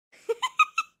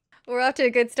We're off to a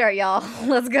good start, y'all.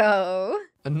 Let's go.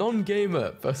 A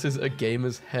non-gamer versus a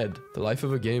gamer's head. The life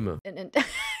of a gamer. Wait,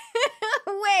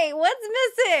 what's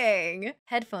missing?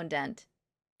 Headphone dent.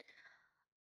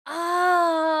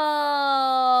 Oh,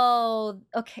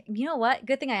 okay. You know what?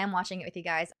 Good thing I am watching it with you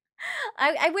guys.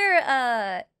 I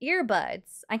wear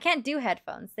earbuds. I can't do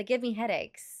headphones. They give me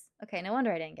headaches. Okay, no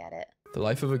wonder I didn't get it. The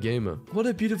life of a gamer. What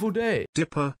a beautiful day.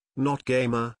 Dipper, not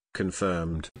gamer,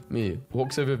 confirmed. Me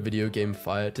walks over video game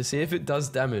fire to see if it does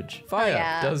damage.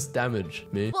 Fire does damage.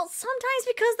 Me. Well, sometimes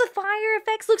because the fire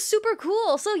effects look super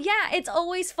cool. So yeah, it's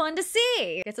always fun to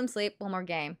see. Get some sleep. One more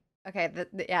game. Okay,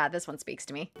 yeah, this one speaks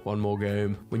to me. One more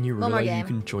game. When you realize you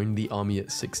can join the army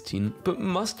at 16, but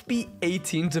must be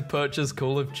 18 to purchase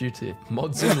Call of Duty.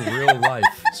 Mods in real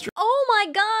life. Oh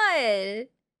my god!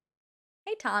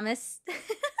 Hey, Thomas.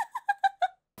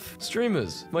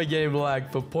 Streamers. My game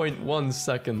lagged for 0.1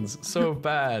 seconds. So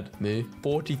bad. Me.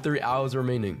 43 hours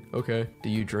remaining. Okay. Do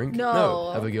you drink?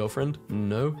 No. Have a girlfriend?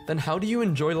 No. Then how do you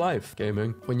enjoy life?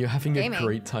 Gaming. When you're having a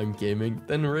great time gaming,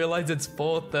 then realize it's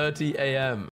 4:30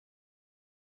 a.m.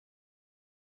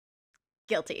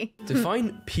 Guilty.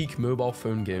 Define peak mobile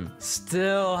phone game.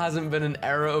 Still hasn't been an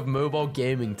era of mobile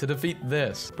gaming to defeat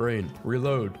this. Brain,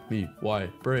 reload. Me, why?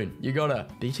 Brain, you gotta.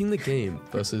 Beating the game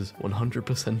versus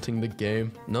 100%ing the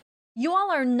game. No. You all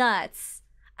are nuts.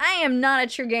 I am not a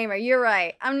true gamer. You're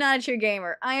right. I'm not a true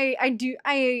gamer. I don't think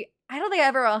I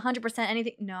ever 100%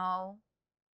 anything. No.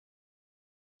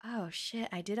 Oh shit,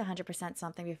 I did 100%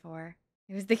 something before.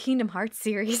 It was the Kingdom Hearts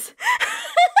series.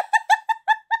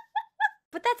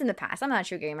 But that's in the past. I'm not a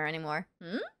true gamer anymore.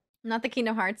 Not the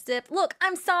Kingdom Hearts dip. Look,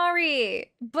 I'm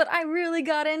sorry, but I really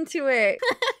got into it.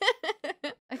 I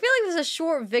feel like it was a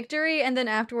short victory, and then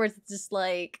afterwards it's just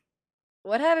like,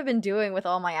 what have I been doing with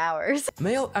all my hours?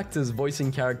 Male actors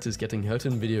voicing characters getting hurt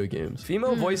in video games.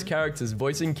 Female voice characters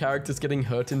voicing characters getting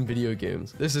hurt in video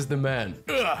games. This is the man.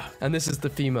 And this is the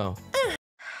female.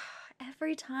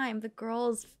 Every time the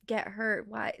girls get hurt,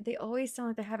 why? They always sound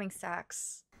like they're having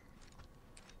sex.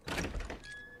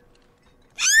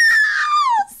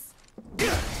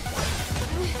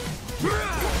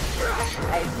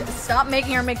 Stop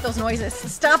making her make those noises.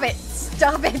 Stop it.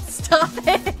 Stop it. Stop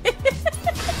it.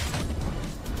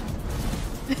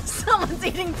 Someone's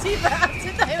eating teeth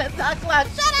after that talk loud.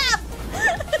 Shut up.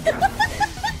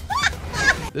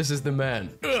 This is the man.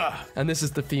 And this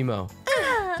is the female.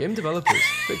 Game developers,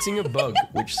 fixing a bug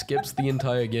which skips the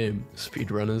entire game.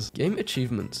 Speedrunners. Game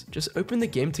achievements. Just open the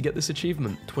game to get this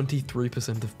achievement.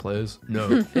 23% of players.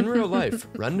 No. In real life,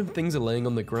 random things are laying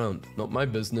on the ground. Not my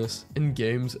business. In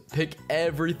games, pick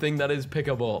everything that is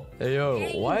pickable. Hey yo,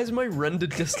 why is my render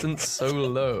distance so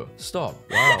low? Stop.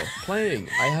 Wow. Playing.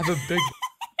 I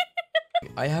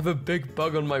have a big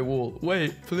bug on my wall.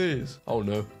 Wait, please. Oh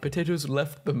no. Potatoes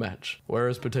left the match. Where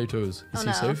is Potatoes? Is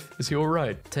he safe? Is he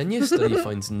alright? 10-year study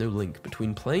finds no link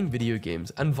between playing video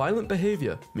games and violent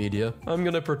behavior. Media. I'm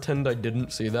gonna pretend I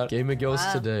didn't see that. Gamer girls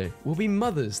today will be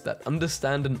mothers that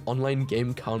understand an online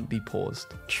game can't be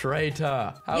paused.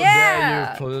 Traitor. How dare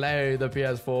you play the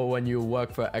PS4 when you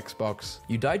work for Xbox?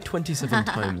 You died 27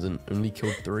 times and only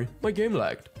killed 3. My game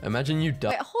lagged. Imagine you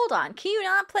died. Wait, hold on. Can you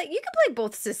not play? You can play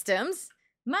both systems.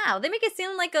 Wow, they make it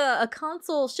seem like a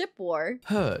console ship war.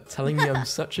 Her telling me I'm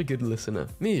such a good listener.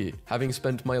 Me, having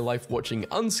spent my life watching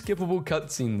unskippable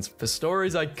cutscenes for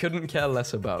stories I couldn't care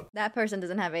less about. That person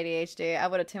doesn't have ADHD. I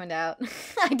would have tuned out.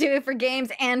 I do it for games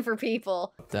and for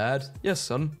people. Dad? Yes,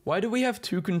 son. Why do we have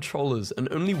 2 controllers and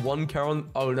only one Karen?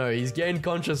 Oh no, he's gained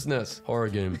consciousness. Horror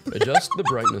game. Adjust the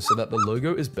brightness so that the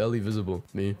logo is barely visible.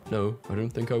 Me? No, I don't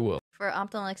think I will. For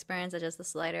optimal experience, adjust the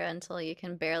slider until you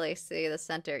can barely see the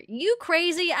center. You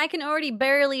crazy? I can already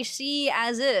barely see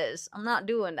as is. I'm not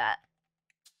doing that.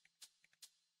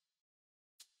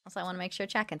 Also, I want to make sure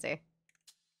chat can see.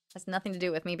 Has nothing to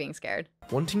do with me being scared.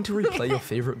 Wanting to replay your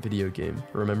favorite video game,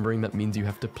 remembering that means you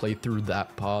have to play through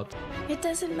that part. It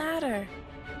doesn't matter.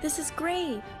 This is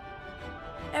great.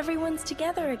 Everyone's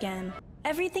together again.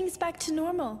 Everything's back to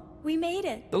normal. We made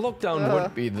it. The lockdown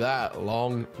wouldn't be that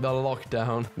long. The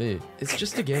lockdown. Me. It's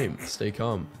just a game. Stay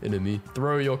calm. Enemy.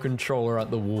 Throw your controller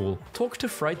at the wall. Talk to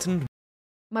frightened.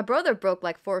 My brother broke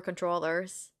like 4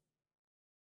 controllers.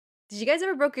 Did you guys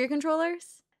ever broke your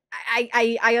controllers?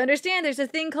 I understand there's a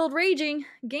thing called raging.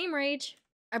 Game rage.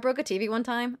 I broke a TV one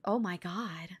time. Oh my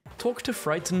god. Talk to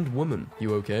frightened woman.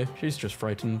 You okay? She's just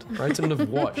frightened. Frightened of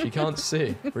what? She can't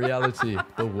see. Reality.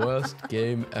 The worst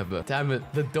game ever. Damn it.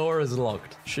 The door is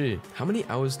locked. She. How many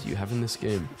hours do you have in this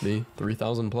game? Me?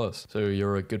 3,000 plus. So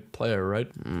you're a good player, right?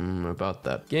 About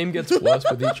that. Game gets worse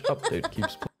with each update.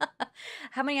 Keeps.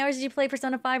 How many hours did you play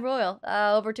Persona 5 Royal?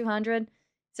 Over 200.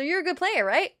 So you're a good player,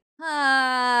 right?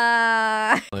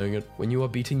 Ah. Playing it when you are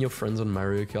beating your friends on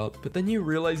Mario Kart, but then you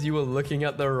realize you were looking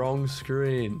at the wrong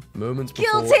screen. Moments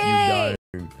before Guilty! you die.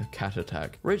 A cat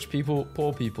attack. Rich people,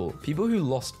 poor people, people who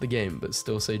lost the game but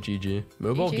still say GG.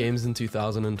 Mobile GG. games in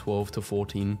 2012 to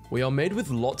 14. We are made with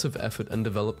lots of effort and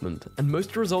development, and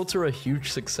most results are a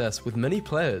huge success with many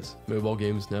players. Mobile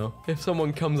games now. If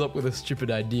someone comes up with a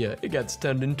stupid idea, it gets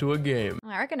turned into a game.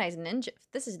 I recognize Ninja.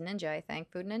 This is Ninja, I think.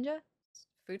 Food Ninja?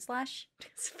 Food Slash?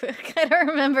 I don't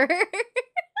remember.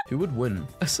 Who would win?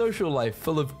 A social life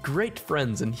full of great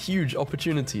friends and huge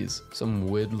opportunities. Some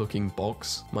weird looking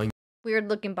box. Weird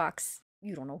looking box.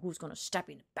 You don't know who's gonna stab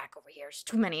you in the back over here. There's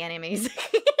too many enemies.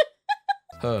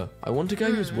 Her. I want a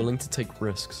guy who's willing to take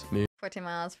risks. Me. 14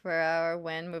 miles per hour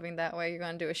when moving that way, you're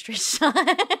gonna do a straight shot.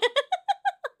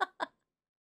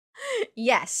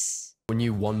 Yes. When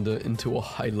you wander into a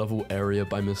high level area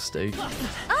by mistake.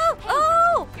 Oh!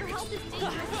 Oh! Your health is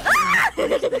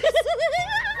dangerous.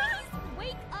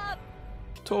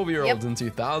 12-year-olds Yep. in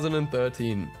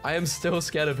 2013. I am still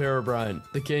scared of Herobrine,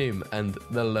 the game, and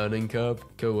the learning curve.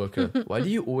 Coworker, why do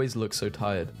you always look so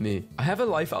tired? Me. I have a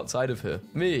life outside of here.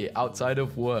 Me, outside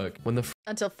of work. When the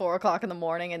Until 4 o'clock in the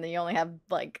morning, and then you only have,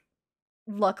 like,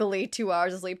 luckily 2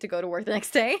 hours of sleep to go to work the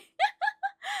next day.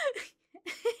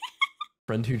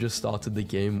 friend who just started the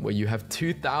game where you have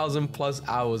 2,000 plus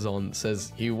hours on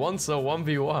says he wants a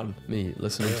 1v1. Me,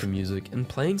 listening to music and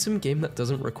playing some game that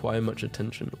doesn't require much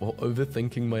attention or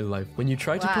overthinking my life. When you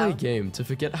try to play a game to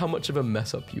forget how much of a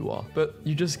mess up you are, but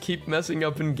you just keep messing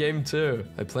up in game too.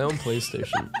 I play on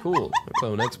PlayStation. Cool. I play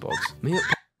on Xbox. Me at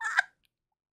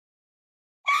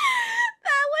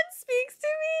That one speaks to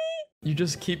me. You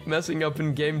just keep messing up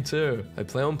in game too. I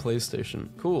play on PlayStation.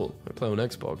 Cool. I play on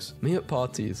Xbox. Me at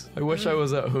parties. I wish I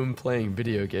was at home playing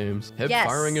video games. Hip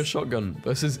firing a shotgun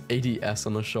versus ADS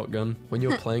on a shotgun. When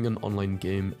you're playing an online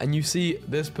game and you see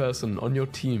this person on your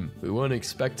team who weren't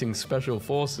expecting special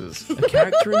forces. A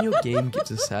character in your game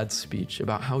gives a sad speech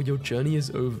about how your journey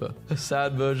is over. A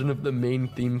sad version of the main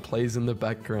theme plays in the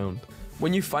background.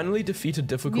 When you finally defeat a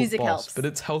difficult Music boss, helps. but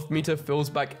its health meter fills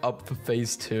back up for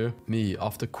phase 2. Me,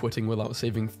 after quitting without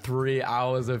saving 3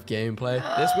 hours of gameplay.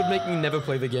 This would make me never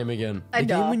play the game again. The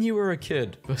game when you were a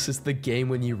kid versus the game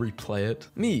when you replay it.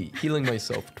 Me, healing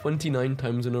myself 29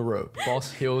 times in a row.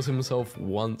 Boss heals himself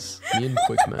once. Me in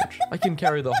quick match. I can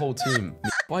carry the whole team.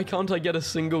 Why can't I get a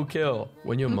single kill?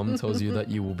 When your mum tells you that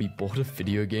you will be bored of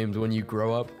video games when you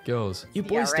grow up. Girls, you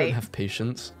boys don't have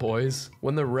patience. Boys,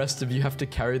 when the rest of you have to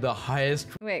carry the highest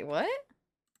Wait, what?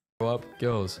 grow up.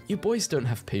 Girls, you boys don't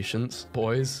have patience.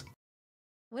 Boys.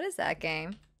 What is that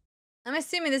game? I'm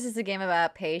assuming this is a game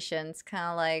about patience,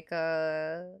 kind of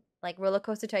like Roller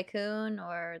Coaster Tycoon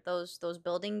or those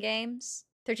building games.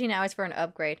 13 hours for an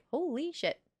upgrade. Holy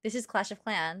shit. This is Clash of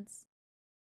Clans.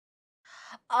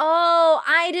 Oh,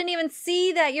 I didn't even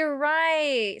see that. You're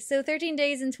right. So 13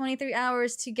 days and 23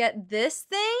 hours to get this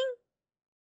thing?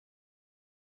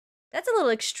 That's a little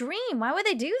extreme. Why would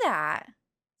they do that?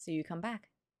 So you come back.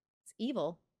 It's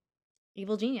evil.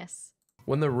 Evil genius.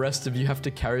 When the rest of you have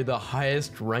to carry the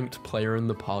highest ranked player in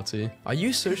the party. I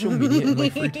use social media in my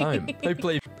free time.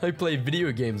 I play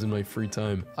video games in my free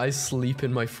time. I sleep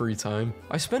in my free time.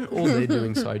 I spent all day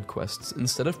doing side quests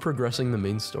instead of progressing the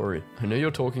main story. I know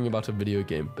you're talking about a video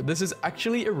game, but this is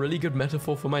actually a really good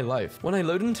metaphor for my life. When I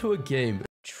load into a game.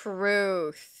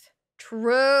 Truth.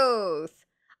 Truth.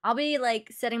 I'll be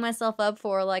like setting myself up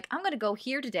for like, I'm gonna go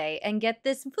here today and get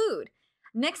this food.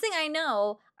 Next thing I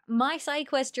know, my side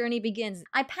quest journey begins.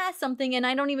 I pass something and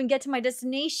I don't even get to my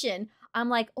destination. I'm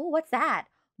like, oh, what's that?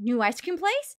 New ice cream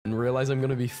place? And realize I'm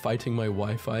gonna be fighting my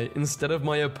Wi-Fi instead of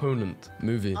my opponent.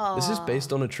 Movie. This is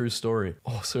based on a true story.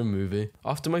 Also movie.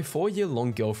 After my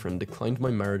 4-year-long girlfriend declined my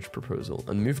marriage proposal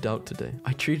and moved out today,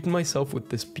 I treated myself with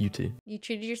this beauty. You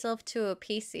treated yourself to a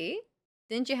PC?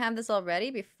 Didn't you have this already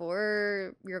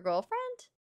before your girlfriend?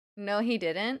 No, he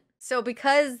didn't. So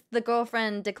because the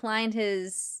girlfriend declined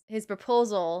his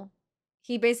proposal,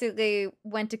 he basically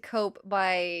went to cope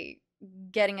by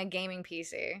getting a gaming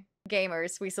PC.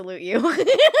 Gamers, we salute you.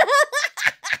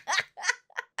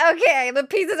 Okay, the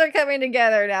pieces are coming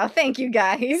together now. Thank you,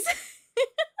 guys.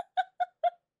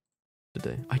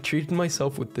 Today. I treated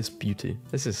myself with this beauty.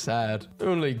 This is sad.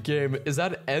 Only game. Is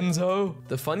that Enzo?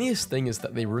 The funniest thing is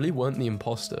that they really weren't the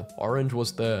imposter. Orange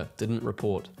was there, didn't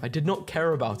report. I did not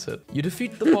care about it. You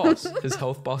defeat the boss. His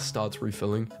health bar starts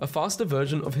refilling. A faster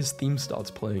version of his theme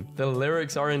starts playing. The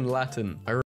lyrics are in Latin.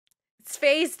 It's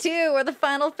phase 2, or the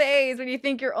final phase, when you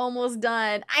think you're almost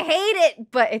done. I hate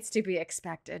it, but it's to be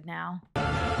expected now.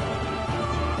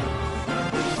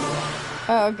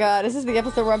 Oh god, this is the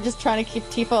episode where I'm just trying to keep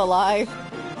Tifa alive.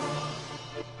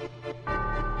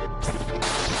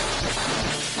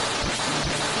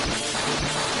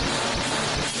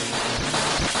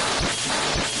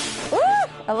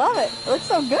 love it. It looks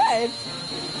so good.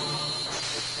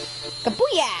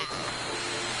 Kabooyah!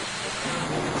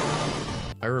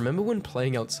 I remember when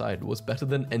playing outside was better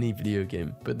than any video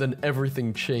game, but then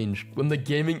everything changed when the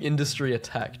gaming industry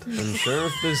attacked. I'm sure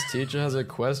if this teacher has a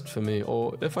quest for me,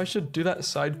 or if I should do that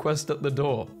side quest at the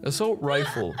door. Assault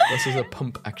rifle versus a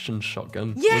pump action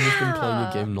shotgun. Yeah! When you've been playing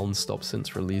a game non-stop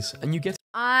since release, and you get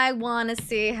I want to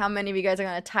see how many of you guys are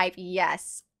going to type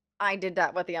yes. I did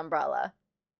that with the umbrella.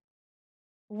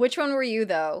 Which one were you,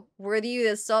 though? Were you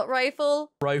the assault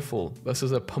rifle? Rifle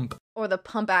versus a pump Or the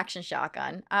pump action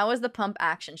shotgun? I was the pump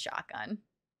action shotgun.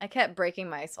 I kept breaking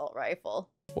my assault rifle.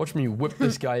 Watch me whip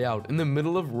this guy out in the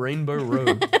middle of Rainbow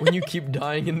Road when you keep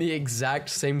dying in the exact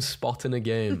same spot in a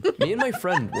game. Me and my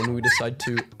friend when we decide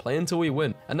to play until we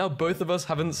win, and now both of us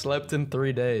haven't slept in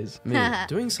 3 days. Me,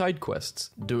 doing side quests,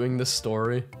 doing the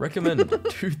story, recommend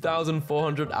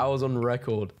 2,400 hours on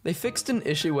record. They fixed an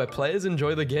issue where players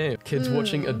enjoy the game. Kids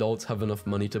watching adults have enough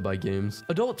money to buy games.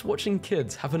 Adults watching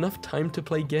kids have enough time to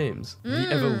play games.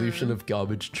 The evolution of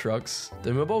garbage trucks.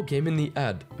 The mobile game in the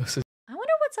ad versus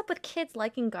What's up with kids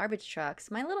liking garbage trucks?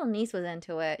 My little niece was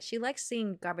into it. She likes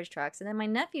seeing garbage trucks. And then my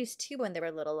nephews too, when they were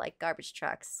little, like garbage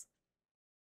trucks.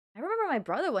 I remember my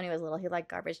brother when he was little, he liked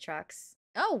garbage trucks.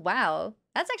 Oh, wow.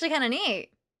 That's actually kind of neat.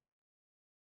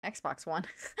 Xbox One.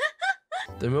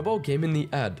 the mobile game in the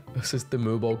ad versus the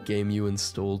mobile game you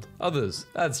installed. Others,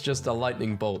 that's just a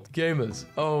lightning bolt. Gamers,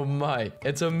 oh my,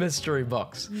 it's a mystery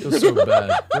box. You're so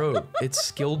bad. Bro, it's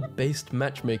skill-based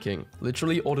matchmaking.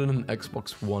 Literally ordered an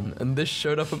Xbox One, and this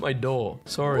showed up at my door.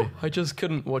 Sorry, I just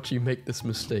couldn't watch you make this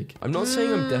mistake. I'm not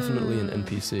saying I'm definitely an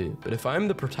NPC, but if I'm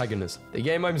the protagonist, the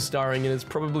game I'm starring in is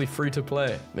probably free to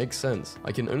play. Makes sense.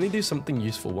 I can only do something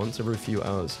useful once every few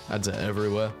hours. Ads are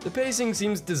everywhere. The pacing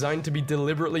seems designed to be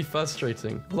deliberately frustrating.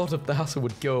 A lot of the hassle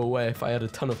would go away if I had a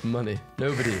ton of money.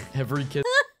 Nobody, every kid.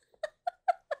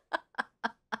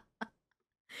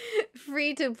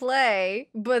 Free to play,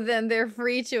 but then they're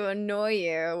free to annoy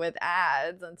you with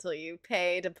ads until you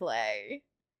pay to play.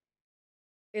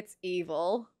 It's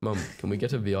evil. Mum, can we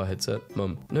get a VR headset?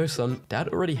 Mum, no son, Dad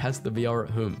already has the VR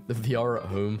at home. The VR at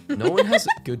home. No one has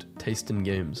good taste in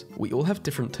games. We all have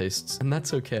different tastes, and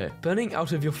that's okay. Burning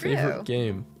out of your favorite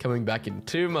game, coming back in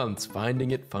 2 months,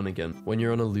 finding it fun again. When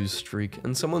you're on a lose streak,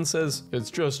 and someone says,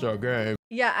 it's just a game.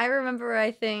 Yeah, I remember,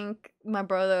 I think my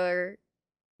brother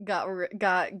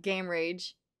got game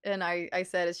rage, and I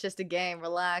said, it's just a game,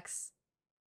 relax.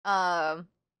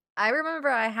 I remember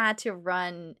I had to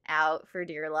run out for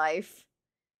dear life.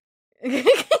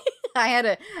 I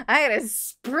had to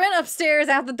sprint upstairs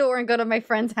out the door and go to my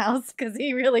friend's house because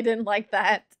he really didn't like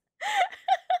that.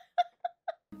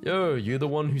 Yo, you the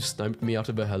one who sniped me out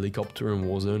of a helicopter in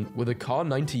Warzone with a Car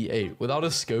 98 without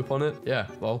a scope on it? Yeah,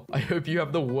 well, I hope you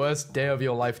have the worst day of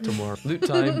your life tomorrow. Loot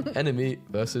time, enemy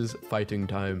versus fighting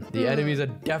time. The enemies are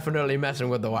definitely messing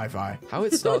with the Wi-Fi. How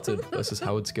it started versus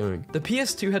how it's going. The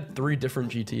PS2 had 3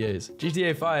 different GTAs.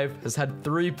 GTA 5 has had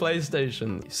 3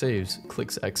 PlayStations. Saves,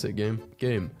 clicks exit game.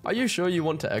 Game. Are you sure you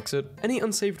want to exit? Any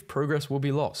unsaved progress will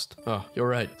be lost. Ah, you're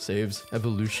right. Saves,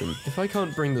 evolution. If I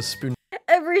can't bring the spoon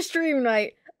every stream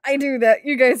night, I do that.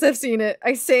 You guys have seen it.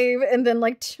 I save, and then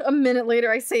like a minute later,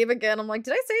 I save again. I'm like,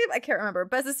 did I save? I can't remember.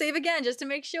 Best to save again just to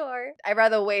make sure. I'd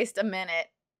rather waste a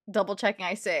minute double checking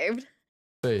I saved.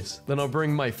 Face. Then I'll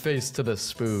bring my face to the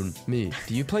spoon. Me.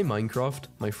 Do you play Minecraft?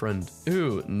 My friend.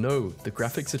 Ooh, no. The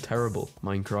graphics are terrible.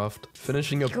 Minecraft.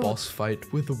 Finishing a boss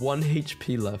fight with 1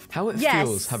 HP left. How it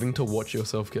feels having to watch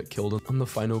yourself get killed on the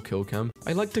final kill cam.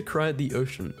 I like to cry at the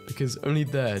ocean because only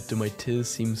there do my tears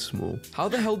seem small. How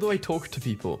the hell do I talk to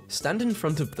people? Stand in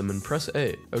front of them and press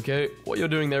A. Okay, what you're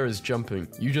doing there is jumping.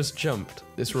 You just jumped.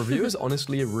 This review is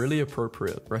honestly really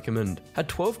appropriate. Recommend. Had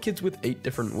 12 kids with 8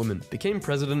 different women. Became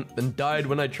president, then died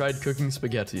when I tried cooking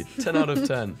spaghetti. 10 out of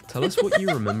 10. Tell us what you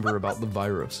remember about the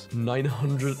virus.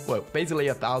 900, well, basically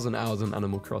 1,000 hours in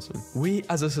Animal Crossing. We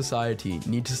as a society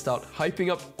need to start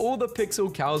hyping up all the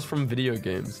pixel cows from video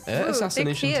games. Air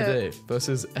assassination today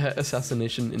versus air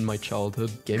assassination in my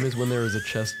childhood. Gamers when there is a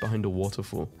chest behind a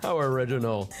waterfall. How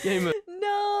original. Gamer.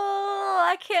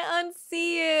 I can't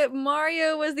unsee it.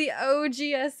 Mario was the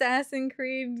OG Assassin's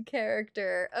Creed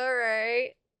character.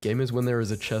 Alright. Gamers when there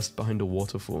is a chest behind a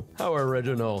waterfall. How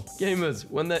original. Gamers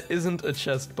when there isn't a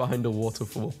chest behind a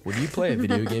waterfall. Would you play a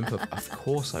video game for... Of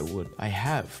course I would. I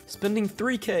have. Spending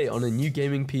 3K on a new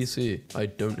gaming PC. I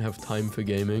don't have time for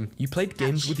gaming. You played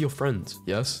games with your friends.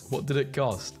 Yes? What did it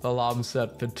cost? Alarm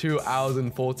set for 2 hours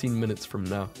and 14 minutes from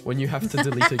now. When you have to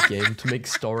delete a game to make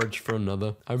storage for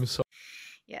another. I'm sorry.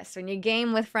 Yes, when you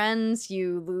game with friends,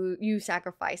 you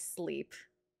sacrifice sleep.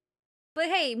 But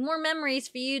hey, more memories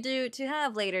for you to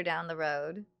have later down the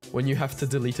road. When you have to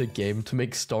delete a game to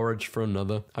make storage for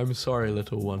another. I'm sorry,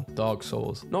 little one. Dark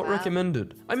Souls. Not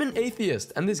recommended. I'm an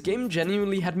atheist, and this game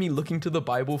genuinely had me looking to the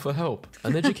Bible for help.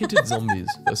 Uneducated zombies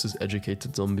versus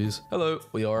educated zombies. Hello,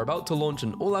 we are about to launch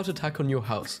an all-out attack on your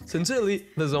house. Sincerely,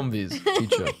 the zombies.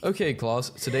 Teacher. Okay, class,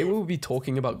 today we will be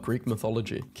talking about Greek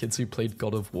mythology. Kids who played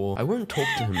God of War. I won't talk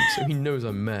to him, so he knows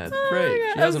I'm mad.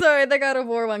 Great. I'm sorry, the God of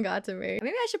War one got to me.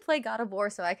 Maybe I should play God of War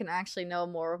so I can actually know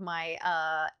more of my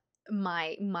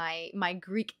my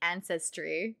Greek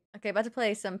ancestry. Okay, about to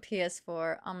play some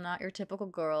PS4. I'm not your typical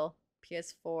girl.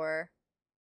 PS4.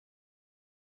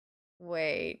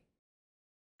 Wait.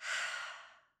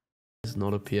 It's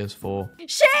not a PS4.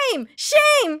 Shame!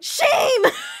 Shame!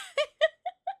 Shame!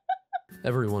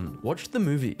 Everyone, watch the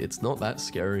movie. It's not that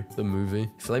scary. The movie.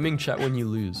 Flaming chat when you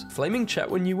lose. Flaming chat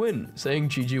when you win. Saying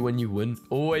GG when you win.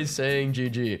 Always saying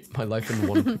GG. My life in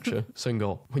one picture.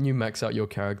 Single. When you max out your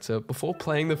character before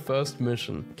playing the first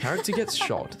mission. Character gets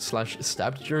shot /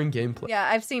 stabbed during gameplay. Yeah,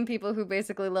 I've seen people who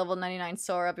basically level 99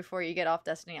 Sora before you get off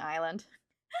Destiny Island.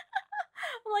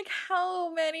 I'm like,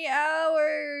 how many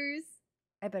hours?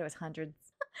 I bet it was hundreds.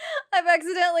 I've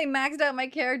accidentally maxed out my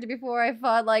character before I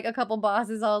fought like a couple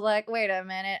bosses. I was like, wait a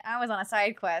minute, I was on a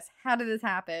side quest. How did this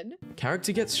happen?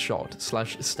 Character gets shot /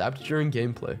 stabbed during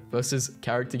gameplay versus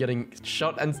character getting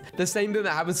shot and the same thing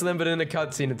that happens to them but in a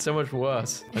cutscene. It's so much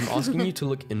worse. I'm asking you to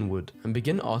look inward and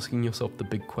begin asking yourself the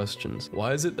big questions.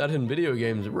 Why is it that in video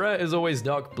games, rare is always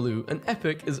dark blue and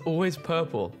epic is always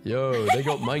purple? Yo, they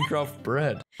got Minecraft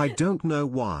bread. I don't know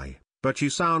why, but you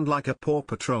sound like a Paw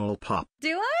Patrol pup.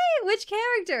 Do I? Which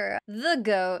character? The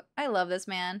goat. I love this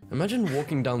man. Imagine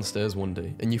walking downstairs one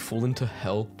day and you fall into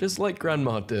hell, just like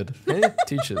Grandma did. Hey,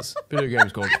 teachers, video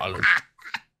games called violence.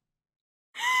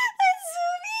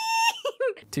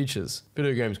 Teachers,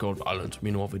 video games called violent,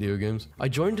 meanwhile video games. I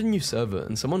joined a new server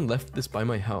and someone left this by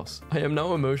my house. I am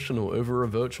now emotional over a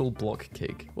virtual block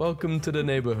cake. Welcome to the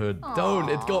neighborhood. Aww. Don't,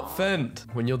 it got fent.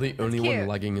 When you're the only cute. one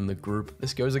lagging in the group,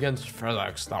 this goes against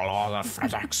physics, the law of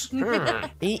physics.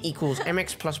 E equals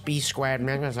mx plus b squared.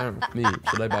 Me,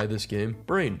 should I buy this game?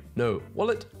 Brain, no.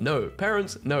 Wallet, no.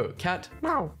 Parents, no. Cat,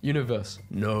 No. Universe,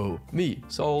 no. Me,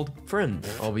 sold. Friend,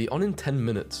 I'll be on in 10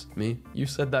 minutes. Me, you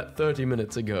said that 30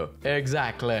 minutes ago.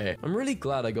 Exactly. I'm really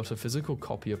glad I got a physical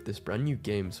copy of this brand new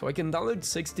game so I can download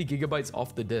 60 gigabytes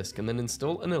off the disc and then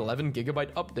install an 11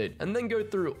 gigabyte update and then go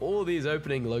through all these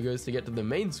opening logos to get to the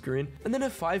main screen and then a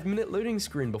 5-minute loading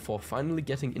screen before finally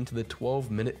getting into the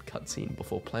 12-minute cutscene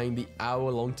before playing the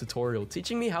hour-long tutorial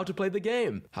teaching me how to play the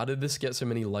game. How did this get so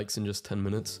many likes in just 10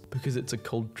 minutes? Because it's a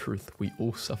cold truth we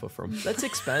all suffer from. Let's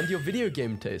expand your video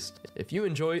game taste. If you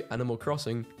enjoy Animal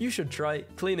Crossing, you should try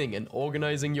cleaning and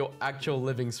organizing your actual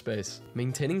living space.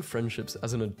 Maintaining friendships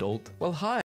as an adult? Well,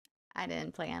 hi. I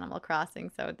didn't play Animal Crossing,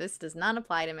 so this does not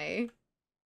apply to me.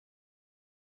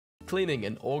 Cleaning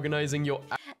and organizing your...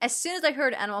 As soon as I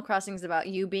heard Animal Crossing is about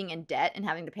you being in debt and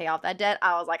having to pay off that debt,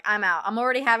 I was like, I'm out. I'm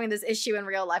already having this issue in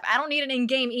real life. I don't need it in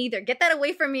game either. Get that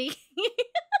away from me.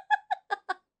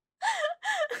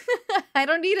 I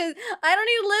don't need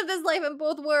to live this life in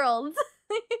both worlds.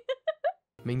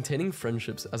 Maintaining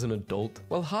friendships as an adult?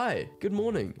 Well, hi. Good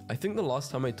morning. I think the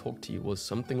last time I talked to you was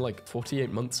something like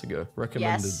 48 months ago.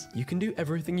 Recommended. Yes. You can do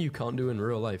everything you can't do in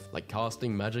real life, like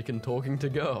casting magic and talking to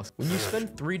girls. When you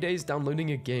spend 3 days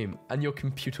downloading a game and your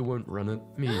computer won't run it.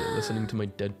 Me, listening to my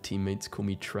dead teammates call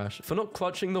me trash for not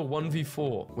clutching the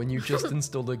 1v4 when you just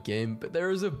installed a game, but there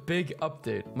is a big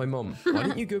update. My mom, why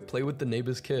don't you go play with the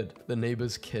neighbor's kid? The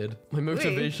neighbor's kid. My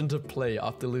motivation to play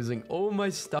after losing all my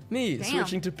stuff. Me, Damn.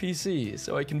 switching to PC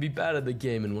so I can be bad at the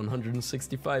game in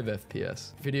 165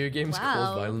 FPS. Video games Wow.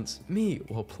 called violence. Me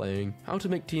while playing. How to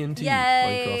make TNT, Yay!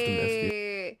 Minecraft, and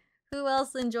FPS. Who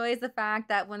else enjoys the fact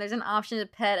that when there's an option to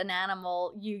pet an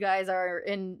animal, you guys are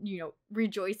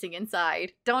rejoicing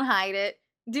inside? Don't hide it.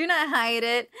 Do not hide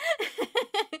it.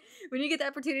 When you get the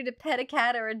opportunity to pet a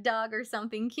cat or a dog or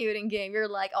something cute in game, you're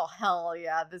like, oh hell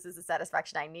yeah, this is the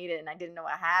satisfaction I needed, and I didn't know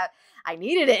I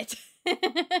needed it.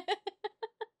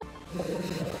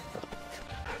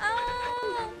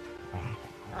 Oh.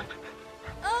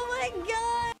 Oh my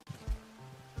god!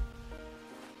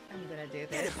 I'm gonna do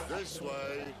this. This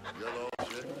way, yellow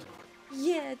shit.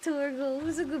 Yeah, Torgo,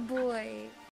 who's a good boy?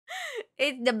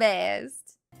 It's the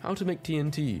best. How to make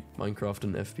TNT, Minecraft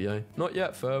and FBI. Not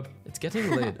yet, Ferb. It's getting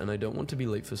late and I don't want to be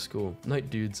late for school. Night,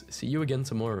 dudes. See you again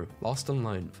tomorrow. Last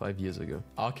online 5 years ago.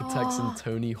 Architects and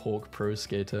Tony Hawk Pro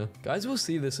Skater. Guys will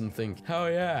see this and think,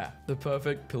 hell yeah, the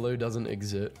perfect pillow doesn't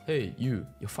exist. Hey, you're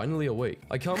finally awake.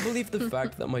 I can't believe the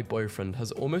fact that my boyfriend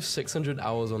has almost 600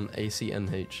 hours on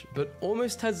ACNH, but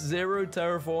almost has 0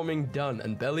 terraforming done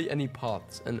and barely any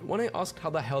paths. And when I asked how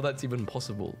the hell that's even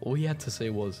possible, all he had to say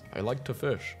was, I like to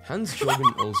fish. Hans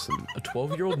Jørgen Olsen, a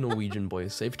 12-year-old Norwegian boy,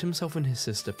 saved himself and his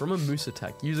sister from a moose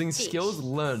attack using skills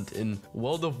learned in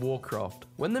World of Warcraft.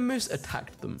 When the moose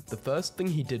attacked them, the first thing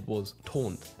he did was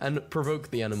taunt and provoke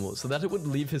the animal so that it would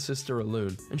leave his sister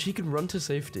alone and she could run to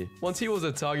safety. Once he was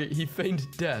a target, he feigned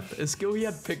death, a skill he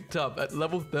had picked up at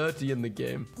level 30 in the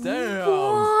game. Damn!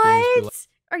 What?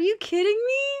 Are you kidding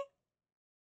me?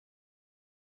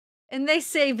 And they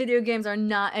say video games are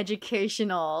not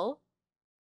educational.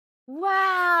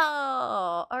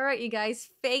 Wow! Alright, you guys.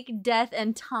 Fake death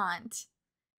and taunt.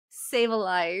 Save a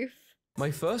life. My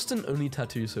first and only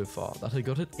tattoo so far that I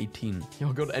got at 18.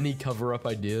 Y'all got any cover-up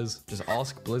ideas? Just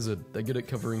ask Blizzard. They're good at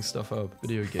covering stuff up.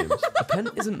 Video games. A pen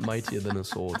isn't mightier than a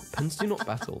sword. Pens do not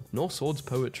battle, nor swords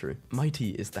poetry.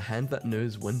 Mighty is the hand that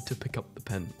knows when to pick up the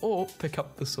pen, or pick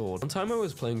up the sword. One time I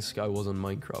was playing Skywars on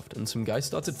Minecraft, and some guy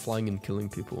started flying and killing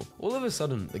people. All of a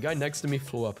sudden, the guy next to me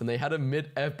flew up, and they had a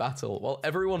mid-air battle while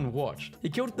everyone watched. He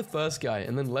killed the first guy,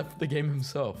 and then left the game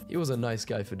himself. He was a nice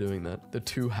guy for doing that. The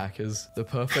two hackers. The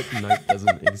perfect night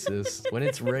doesn't exist. When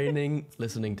it's raining,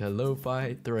 listening to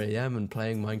lo-fi, 3 AM and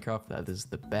playing Minecraft, that is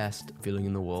the best feeling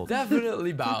in the world.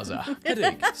 Definitely Bowser.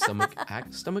 Headache. Stomach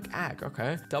ache,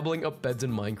 okay. Doubling up beds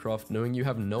in Minecraft, knowing you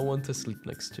have no one to sleep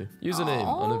next to.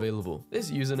 Username, unavailable. This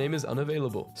username is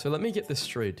unavailable. So let me get this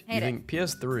straight. You think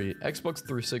PS3, Xbox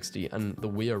 360, and the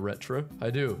Wii are retro? I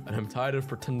do, and I'm tired of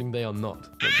pretending they are not.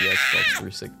 Not the Xbox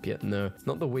 360, no,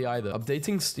 not the Wii either.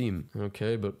 Updating Steam.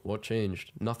 Okay, but what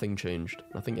changed? Nothing changed.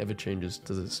 Nothing ever changes,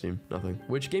 does it, Steam? Nothing.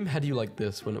 Which game had you like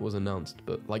this when it was announced,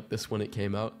 but like this when it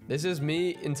came out? This is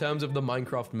me in terms of the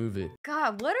Minecraft movie.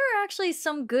 God, what are actually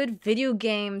some good video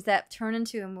games that turn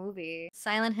into a movie?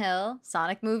 Silent Hill,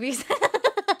 Sonic movies.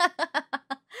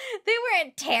 They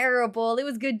weren't terrible. It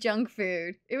was good junk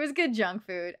food. It was good junk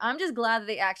food. I'm just glad that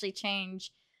they actually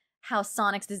changed how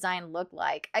Sonic's design looked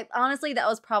like. Honestly, that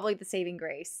was probably the saving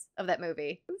grace of that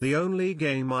movie. The only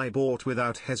game I bought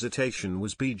without hesitation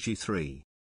was BG3.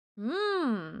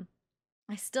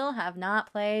 I still have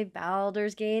not played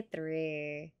Baldur's Gate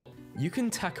 3. You can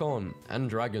tack on and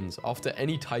dragons after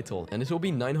any title and it'll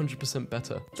be 900%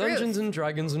 better. Dungeons and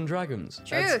Dragons and Dragons.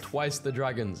 That's twice the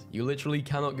dragons. You literally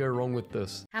cannot go wrong with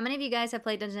this. How many of you guys have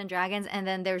played Dungeons and Dragons and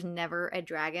then there's never a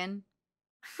dragon?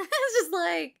 It's just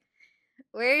like,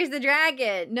 where's the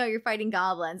dragon? No, you're fighting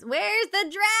goblins. Where's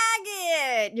the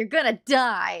dragon? You're gonna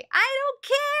die. I don't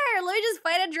care. Let me just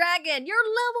fight a dragon. You're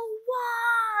level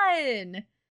 1.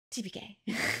 TPK.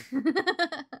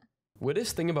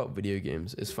 Weirdest thing about video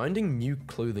games is finding new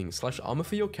clothing / armor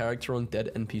for your character on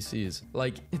dead NPCs.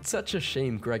 Like, it's such a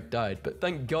shame Greg died, but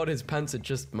thank God his pants are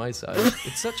just my size.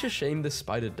 It's such a shame this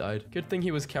spider died. Good thing he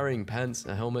was carrying pants,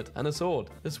 a helmet, and a sword.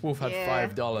 This wolf had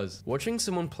 $5. Watching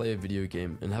someone play a video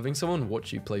game and having someone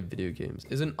watch you play video games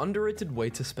is an underrated way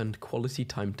to spend quality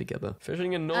time together.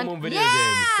 Fishing in normal video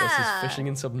games versus fishing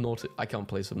in Subnautica. I can't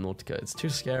play Subnautica, it's too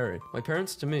scary. My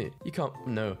parents to me, you can't,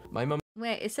 no. My mum.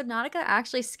 Wait, is Subnautica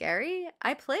actually scary?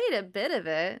 I played a bit of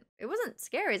it. It wasn't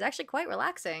scary. It's actually quite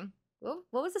relaxing. What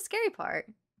was the scary part?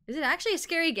 Is it actually a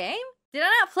scary game? Did I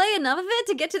not play enough of it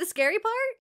to get to the scary part?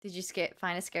 Did you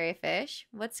find a scary fish?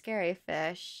 What scary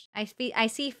fish? I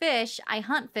see fish. I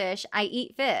hunt fish. I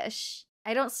eat fish.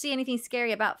 I don't see anything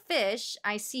scary about fish.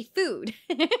 I see food.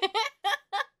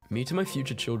 Me to my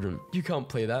future children. You can't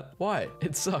play that. Why?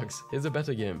 It sucks. Here's a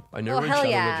better game. I know Raid Shadow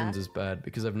Legends is bad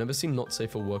because I've never seen not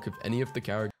safe for work of any of the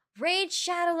characters. Raid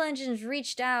Shadow Legends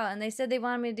reached out and they said they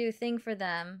wanted me to do a thing for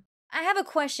them. I have a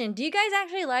question. Do you guys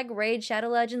actually like Raid Shadow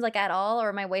Legends like at all, or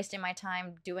am I wasting my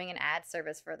time doing an ad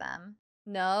service for them?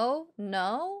 No?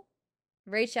 No?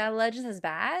 Raid Shadow Legends is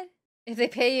bad? If they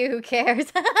pay you, who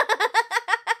cares?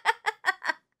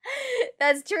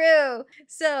 That's true.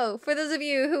 So, for those of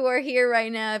you who are here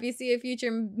right now, if you see a future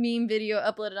meme video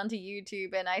uploaded onto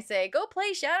YouTube and I say, go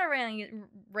play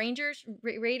Raiders,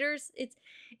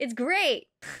 it's great.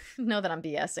 Know that I'm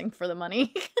BSing for the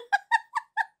money.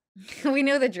 We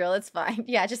know the drill, it's fine.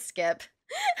 Yeah, just skip.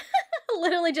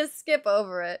 Literally just skip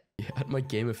over it. At my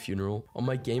gamer funeral, on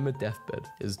my gamer deathbed,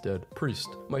 is dead. Priest.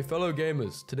 My fellow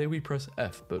gamers, today we press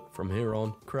F, but from here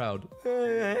on, crowd.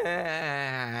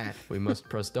 We must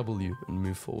press W and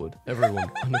move forward.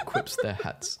 Everyone unequips their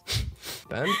hats.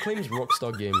 Band claims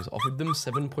Rockstar Games offered them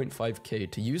 7.5k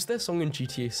to use their song in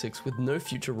GTA 6 with no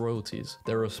future royalties.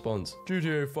 Their response: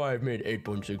 GTA 5 made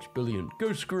 8.6 billion.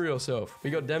 Go screw yourself. We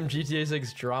got damn GTA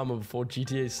 6 drama before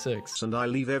GTA 6. And I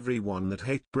leave everyone that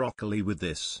hate broccoli with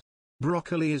this.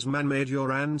 Broccoli is man-made.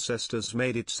 Your ancestors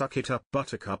made it. Suck it up,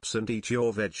 buttercups, and eat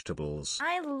your vegetables.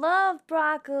 I love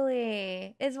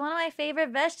broccoli. It's one of my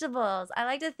favorite vegetables. I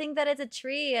like to think that it's a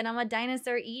tree and I'm a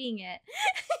dinosaur eating it.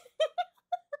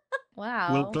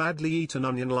 Wow. Will gladly eat an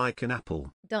onion like an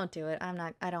apple. Don't do it. I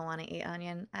don't want to eat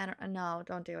onion. No,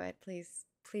 don't do it. Please.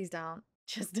 Please don't.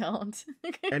 Just don't.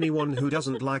 Anyone who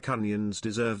doesn't like onions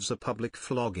deserves a public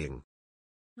flogging.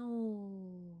 No.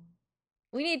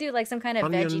 We need to do like some kind of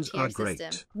Onions veggie tier are great.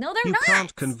 system. No, they're You not.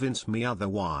 can't convince me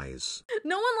otherwise.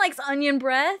 No one likes onion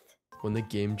breath. When the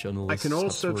game I journalists can have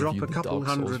also to drop review a the couple Dark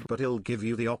Souls hundred, but it'll give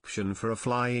you the option for a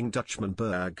Flying Dutchman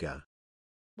burger.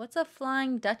 What's a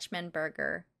Flying Dutchman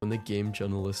burger? when the game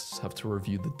journalists have to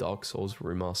review the Dark Souls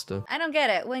remaster. I don't get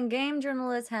it. When game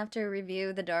journalists have to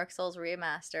review the Dark Souls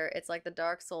remaster, it's like the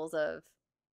Dark Souls of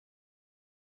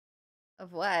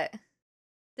what?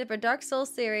 Dipper, Dark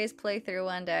Souls series playthrough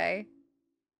one day.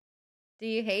 Do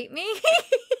you hate me?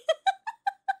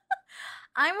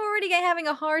 I'm already having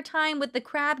a hard time with the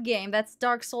crab game that's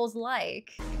Dark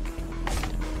Souls-like.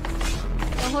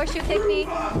 Don't horseshoe kick me.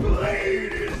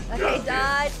 Okay,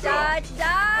 dodge, dodge,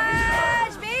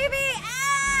 dodge, baby!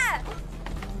 Ah!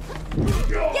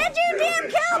 Get your damn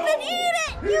kelp and eat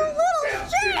it, you little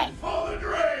shit!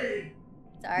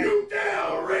 Sorry. You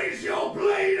dare raise your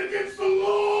blade against the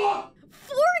law!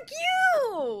 Fork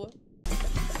you!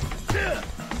 No!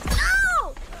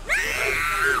 No!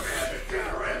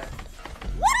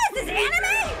 What is this,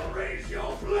 anime? Raise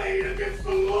your blade against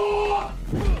the law!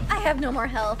 I have no more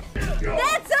health.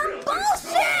 That's some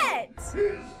bullshit!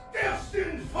 Is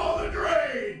destined for the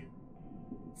drain!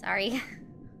 Sorry.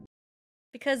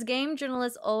 Because game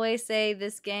journalists always say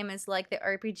this game is like the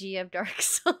RPG of Dark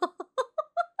Souls.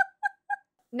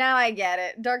 Now I get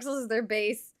it. Dark Souls is their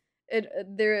base.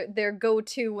 Their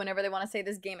go-to whenever they want to say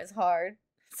this game is hard.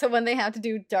 So when they have to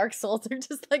do Dark Souls, they're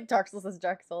just like, Dark Souls is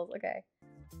Dark Souls. Okay.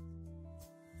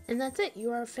 And that's it.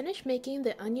 You are finished making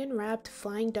the onion-wrapped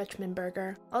Flying Dutchman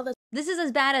burger. This is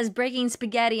as bad as breaking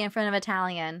spaghetti in front of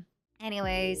Italian.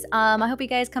 Anyways, I hope you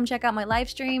guys come check out my live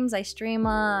streams. I stream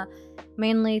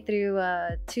mainly through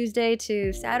Tuesday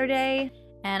to Saturday.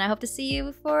 And I hope to see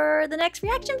you for the next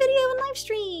reaction video and live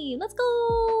stream. Let's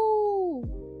go!